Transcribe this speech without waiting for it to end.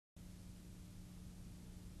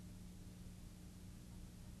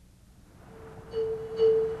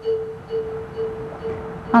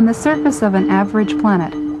On the surface of an average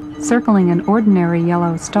planet, circling an ordinary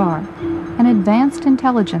yellow star, an advanced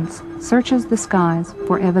intelligence searches the skies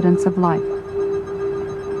for evidence of life.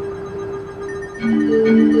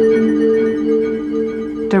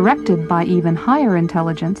 Directed by even higher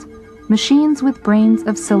intelligence, machines with brains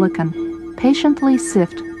of silicon patiently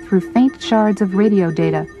sift through faint shards of radio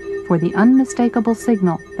data for the unmistakable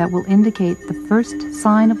signal that will indicate the first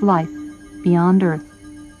sign of life beyond Earth.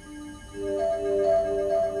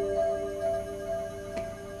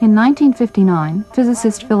 In 1959,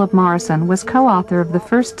 physicist Philip Morrison was co-author of the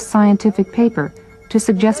first scientific paper to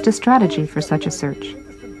suggest a strategy for such a search.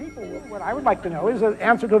 What I would like to know is an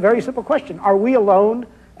answer to a very simple question. Are we alone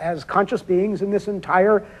as conscious beings in this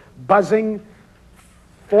entire buzzing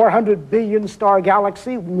 400 billion star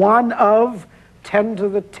galaxy, one of 10 to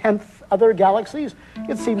the 10th other galaxies?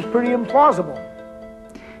 It seems pretty implausible.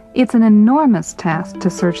 It's an enormous task to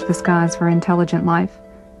search the skies for intelligent life,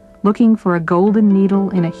 looking for a golden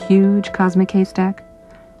needle in a huge cosmic haystack.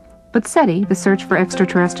 But SETI, the search for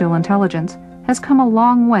extraterrestrial intelligence, has come a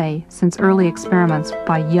long way since early experiments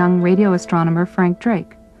by young radio astronomer Frank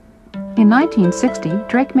Drake. In 1960,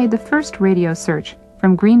 Drake made the first radio search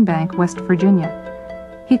from Greenbank, West Virginia.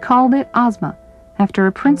 He called it Ozma, after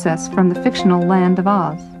a princess from the fictional land of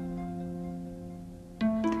Oz.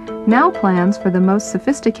 Now plans for the most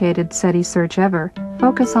sophisticated SETI search ever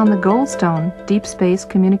focus on the Goldstone Deep Space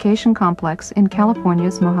Communication Complex in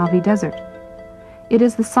California's Mojave Desert. It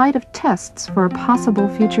is the site of tests for a possible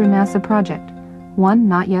future NASA project, one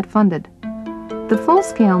not yet funded. The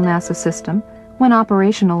full-scale NASA system, when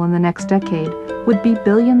operational in the next decade, would be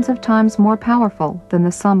billions of times more powerful than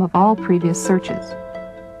the sum of all previous searches.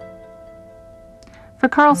 For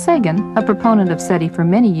Carl Sagan, a proponent of SETI for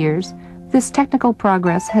many years, this technical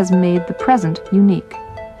progress has made the present unique.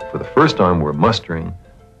 For the first time, we're mustering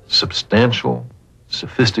substantial,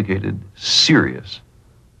 sophisticated, serious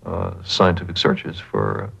scientific searches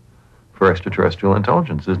for extraterrestrial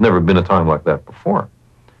intelligence. There's never been a time like that before.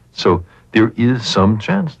 So there is some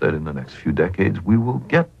chance that in the next few decades we will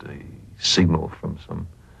get a signal from some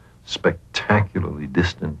spectacularly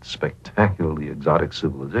distant, spectacularly exotic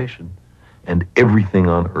civilization, and everything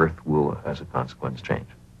on Earth will, as a consequence, change.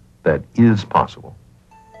 That is possible.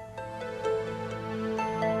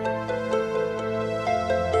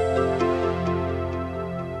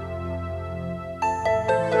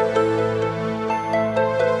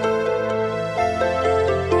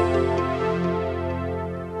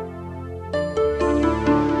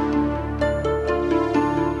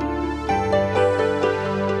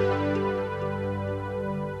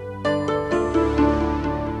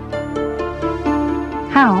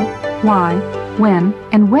 How, why, when,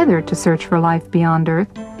 and whether to search for life beyond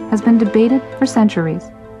Earth has been debated for centuries.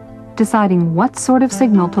 Deciding what sort of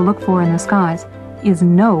signal to look for in the skies is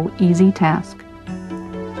no easy task.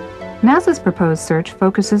 NASA's proposed search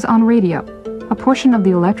focuses on radio, a portion of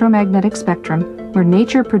the electromagnetic spectrum where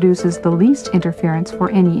nature produces the least interference for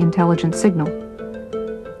any intelligent signal.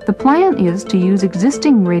 The plan is to use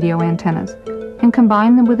existing radio antennas and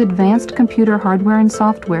combine them with advanced computer hardware and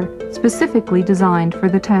software specifically designed for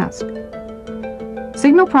the task.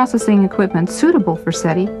 Signal processing equipment suitable for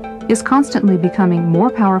SETI is constantly becoming more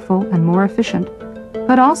powerful and more efficient,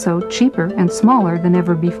 but also cheaper and smaller than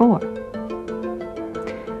ever before.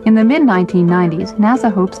 In the mid-1990s,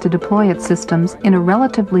 NASA hopes to deploy its systems in a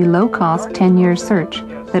relatively low-cost 10-year search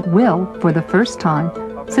that will, for the first time,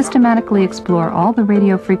 systematically explore all the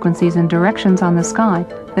radio frequencies and directions on the sky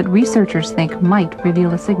that researchers think might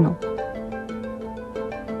reveal a signal.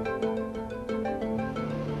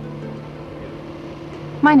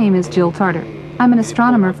 My name is Jill Tarter. I'm an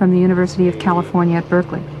astronomer from the University of California at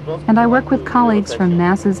Berkeley, and I work with colleagues from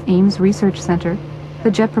NASA's Ames Research Center,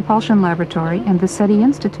 the Jet Propulsion Laboratory, and the SETI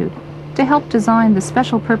Institute to help design the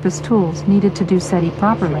special-purpose tools needed to do SETI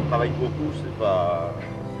properly.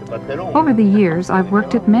 Over the years, I've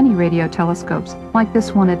worked at many radio telescopes, like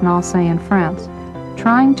this one at Nancy in France,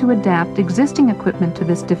 trying to adapt existing equipment to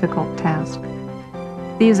this difficult task.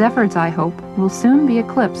 These efforts, I hope, will soon be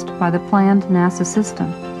eclipsed by the planned NASA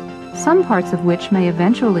system, some parts of which may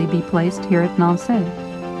eventually be placed here at Nancy.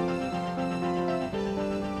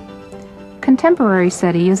 Contemporary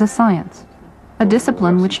SETI is a science, a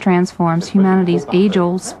discipline which transforms humanity's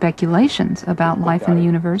age-old speculations about life in the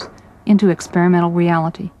universe into experimental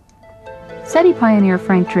reality. SETI pioneer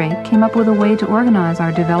Frank Drake came up with a way to organize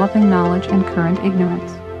our developing knowledge and current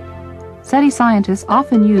ignorance. SETI scientists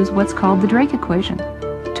often use what's called the Drake equation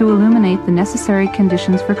to illuminate the necessary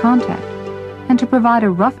conditions for contact and to provide a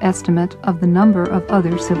rough estimate of the number of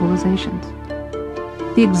other civilizations.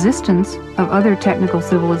 The existence of other technical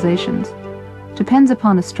civilizations depends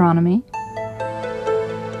upon astronomy,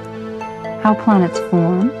 how planets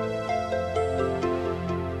form,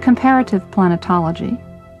 comparative planetology,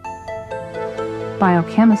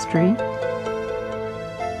 biochemistry,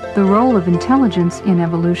 the role of intelligence in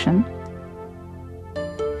evolution,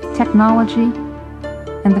 technology,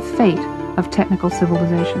 and the fate of technical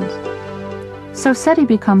civilizations. So SETI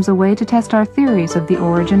becomes a way to test our theories of the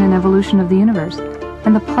origin and evolution of the universe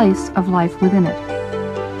and the place of life within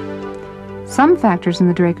it. Some factors in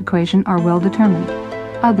the Drake equation are well determined,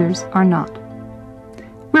 others are not.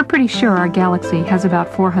 We're pretty sure our galaxy has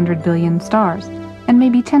about 400 billion stars, and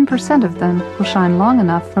maybe 10% of them will shine long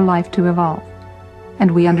enough for life to evolve.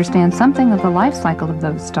 And we understand something of the life cycle of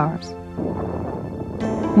those stars.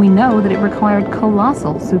 We know that it required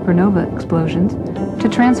colossal supernova explosions to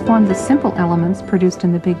transform the simple elements produced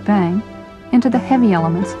in the Big Bang into the heavy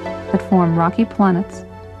elements that form rocky planets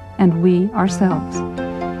and we ourselves.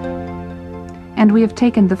 And we have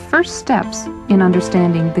taken the first steps in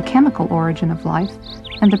understanding the chemical origin of life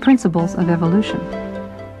and the principles of evolution.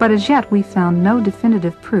 But as yet we found no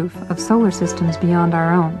definitive proof of solar systems beyond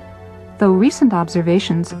our own, though recent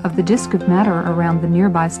observations of the disk of matter around the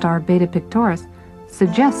nearby star Beta Pictoris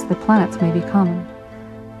suggests that planets may be common.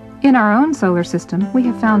 In our own solar system, we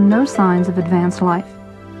have found no signs of advanced life,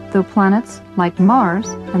 though planets like Mars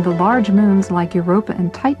and the large moons like Europa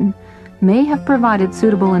and Titan may have provided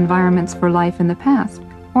suitable environments for life in the past,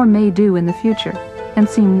 or may do in the future, and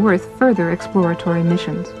seem worth further exploratory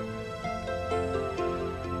missions.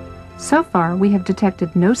 So far, we have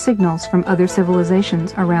detected no signals from other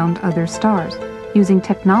civilizations around other stars, using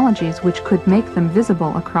technologies which could make them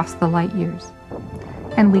visible across the light years.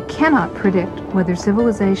 And we cannot predict whether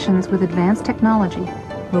civilizations with advanced technology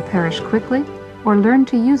will perish quickly or learn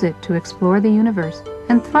to use it to explore the universe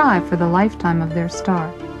and thrive for the lifetime of their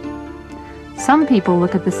star. Some people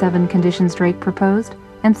look at the 7 conditions Drake proposed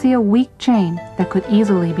and see a weak chain that could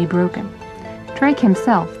easily be broken. Drake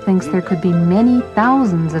himself thinks there could be many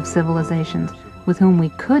thousands of civilizations with whom we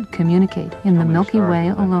could communicate in the Milky Way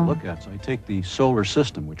alone. Look at, so I take the solar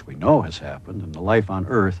system, which we know has happened, and the life on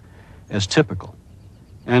Earth as typical.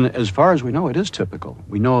 And as far as we know, it is typical.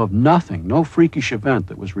 We know of nothing, no freakish event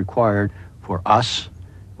that was required for us,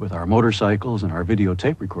 with our motorcycles and our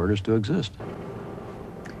videotape recorders, to exist.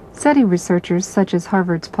 SETI researchers such as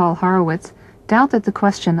Harvard's Paul Horowitz doubt that the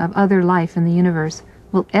question of other life in the universe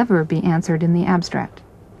will ever be answered in the abstract.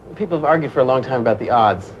 People have argued for a long time about the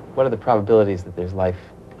odds. What are the probabilities that there's life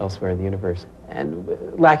elsewhere in the universe? And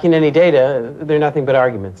lacking any data, they're nothing but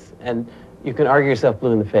arguments. And you can argue yourself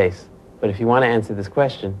blue in the face. But if you want to answer this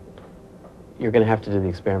question, you're going to have to do the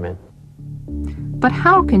experiment. But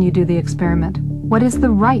how can you do the experiment? What is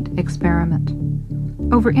the right experiment?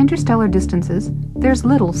 Over interstellar distances, there's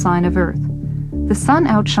little sign of Earth. The sun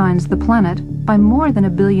outshines the planet by more than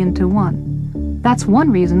 1 billion to 1. That's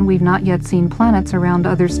one reason we've not yet seen planets around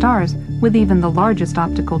other stars with even the largest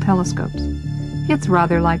optical telescopes. It's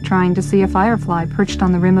rather like trying to see a firefly perched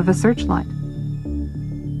on the rim of a searchlight.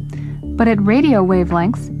 But at radio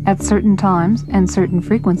wavelengths, at certain times and certain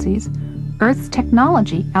frequencies, Earth's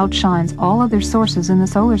technology outshines all other sources in the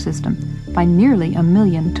solar system by nearly 1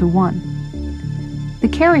 million to 1. The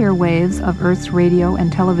carrier waves of Earth's radio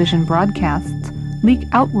and television broadcasts leak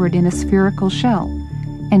outward in a spherical shell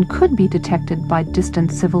and could be detected by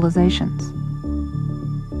distant civilizations.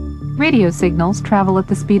 Radio signals travel at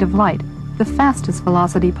the speed of light, the fastest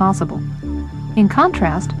velocity possible. In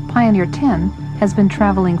contrast, Pioneer 10 has been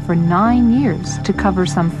traveling for 9 years to cover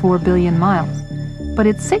some 4 billion miles, but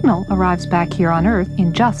its signal arrives back here on Earth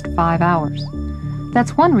in just 5 hours.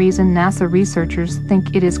 That's one reason NASA researchers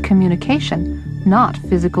think it is communication, not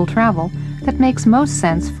physical travel, that makes most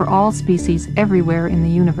sense for all species everywhere in the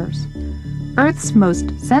universe. Earth's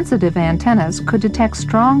most sensitive antennas could detect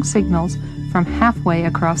strong signals from halfway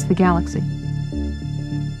across the galaxy.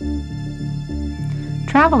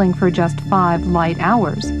 Traveling for just 5 light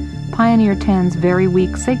hours, Pioneer 10's very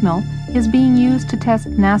weak signal is being used to test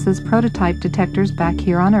NASA's prototype detectors back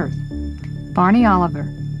here on Earth. Barney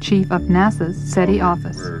Oliver, chief of NASA's SETI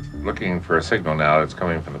office. We're looking for a signal now that's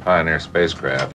coming from the Pioneer spacecraft.